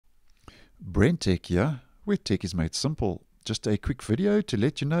BrenTech here, where tech is made simple. Just a quick video to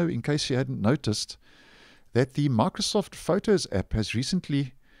let you know, in case you hadn't noticed, that the Microsoft Photos app has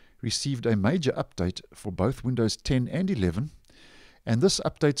recently received a major update for both Windows 10 and 11. And this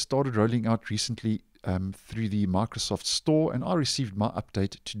update started rolling out recently through the Microsoft Store, and I received my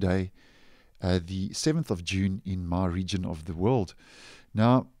update today, the 7th of June, in my region of the world.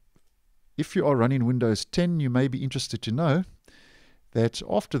 Now, if you are running Windows 10, you may be interested to know that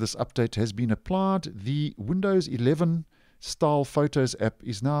after this update has been applied, the Windows 11 style Photos app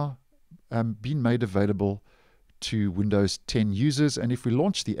is now been made available to Windows 10 users. And if we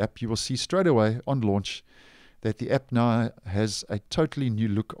launch the app, you will see straight away on launch that the app now has a totally new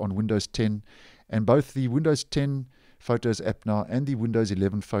look on Windows 10, and both the Windows 10 Photos app now and the Windows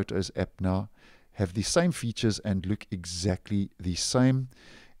 11 Photos app now have the same features and look exactly the same.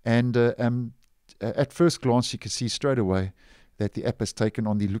 And at first glance, you can see straight away that the app has taken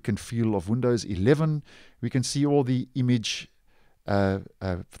on the look and feel of Windows 11. We can see all the image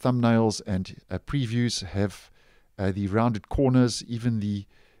thumbnails and previews have the rounded corners. Even the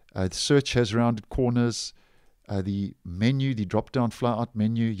search has rounded corners. The menu, the drop-down flyout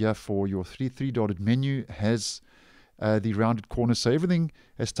menu here for your three-dotted menu has the rounded corners. So everything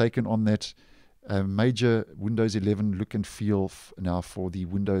has taken on that major Windows 11 look and feel now for the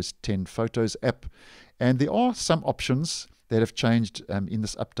Windows 10 Photos app. And there are some options that have changed in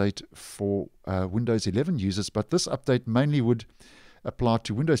this update for Windows 11 users, but this update mainly would apply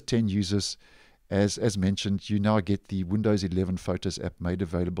to Windows 10 users. As mentioned, you now get the Windows 11 Photos app made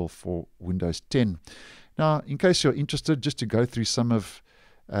available for Windows 10. Now, in case you're interested, just to go through some of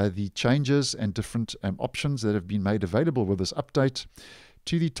the changes and different options that have been made available with this update.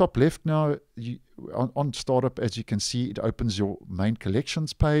 To the top left now, on Startup, as you can see, it opens your main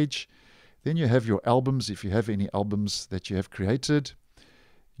collections page. Then you have your albums, if you have any albums that you have created,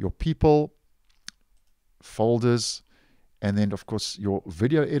 your people, folders, and then, of course, your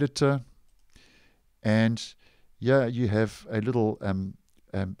video editor. And yeah, you have a little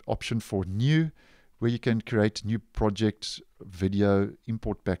option for new, where you can create new project, video,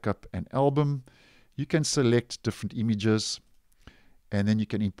 import backup, and album. You can select different images, and then you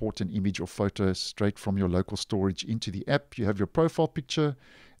can import an image or photo straight from your local storage into the app. You have your profile picture.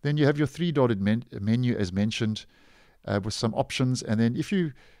 Then you have your three-dotted menu, as mentioned, with some options. And then if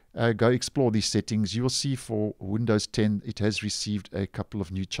you go explore these settings, you will see for Windows 10, it has received a couple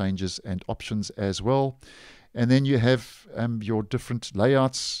of new changes and options as well. And then you have your different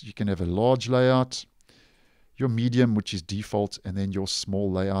layouts. You can have a large layout, your medium, which is default, and then your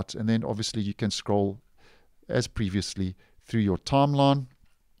small layout. And then obviously you can scroll, as previously, through your timeline.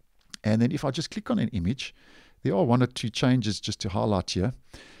 And then if I just click on an image, there are one or two changes just to highlight here.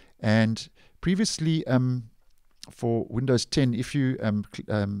 And previously, for Windows 10, if you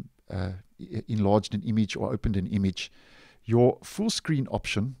enlarged an image or opened an image, your full screen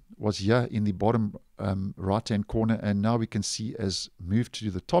option was here in the bottom right-hand corner, and now we can see as moved to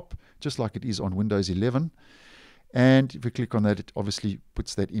the top, just like it is on Windows 11. And if we click on that, it obviously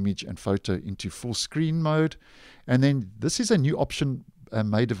puts that image and photo into full screen mode. And then this is a new option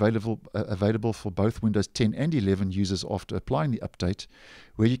made available for both Windows 10 and 11 users after applying the update,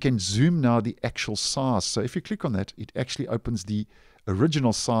 where you can zoom now the actual size. So if you click on that, it actually opens the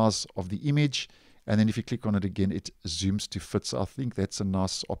original size of the image, and then if you click on it again, it zooms to fit. So I think that's a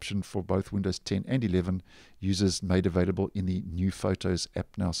nice option for both Windows 10 and 11 users, made available in the new Photos app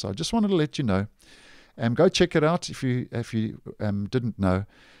now. So I just wanted to let you know. Go check it out if you didn't know,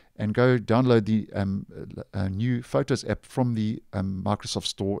 and go download the new Photos app from the Microsoft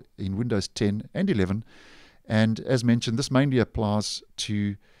Store in Windows 10 and 11. And as mentioned, this mainly applies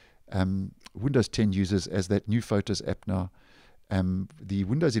to Windows 10 users, as that new Photos app now, the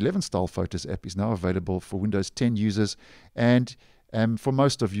Windows 11 style Photos app, is now available for Windows 10 users. And for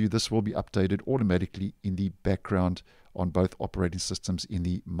most of you, this will be updated automatically in the background on both operating systems in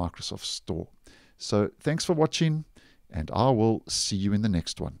the Microsoft Store. So thanks for watching, and I will see you in the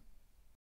next one.